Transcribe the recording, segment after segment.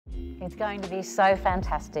It's going to be so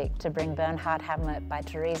fantastic to bring Bernhardt Hamlet by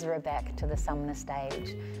Theresa Rebeck to the Sumner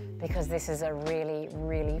stage, because this is a really,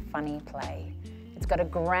 really funny play. It's got a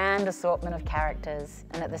grand assortment of characters,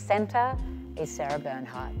 and at the centre is Sarah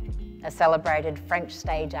Bernhardt, a celebrated French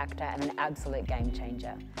stage actor and an absolute game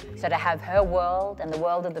changer. So to have her world and the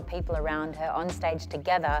world of the people around her on stage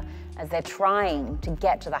together as they're trying to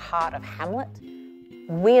get to the heart of Hamlet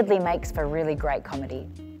weirdly makes for really great comedy.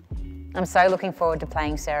 I'm so looking forward to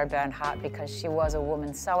playing Sarah Bernhardt because she was a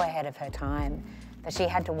woman so ahead of her time that she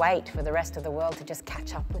had to wait for the rest of the world to just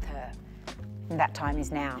catch up with her. And that time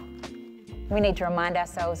is now. We need to remind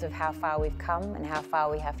ourselves of how far we've come and how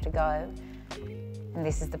far we have to go. And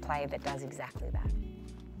this is the play that does exactly that.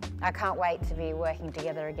 I can't wait to be working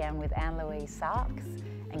together again with Anne-Louise Sarks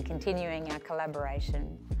and continuing our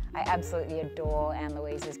collaboration. I absolutely adore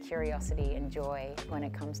Anne-Louise's curiosity and joy when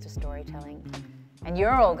it comes to storytelling. And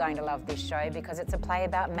you're all going to love this show because it's a play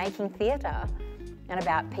about making theatre and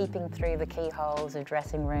about peeping through the keyholes of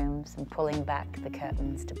dressing rooms and pulling back the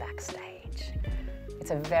curtains to backstage.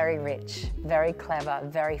 It's a very rich, very clever,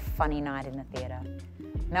 very funny night in the theatre.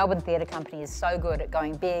 Melbourne Theatre Company is so good at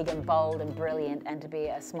going big and bold and brilliant, and to be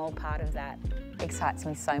a small part of that excites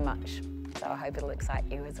me so much. So I hope it'll excite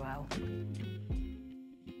you as well.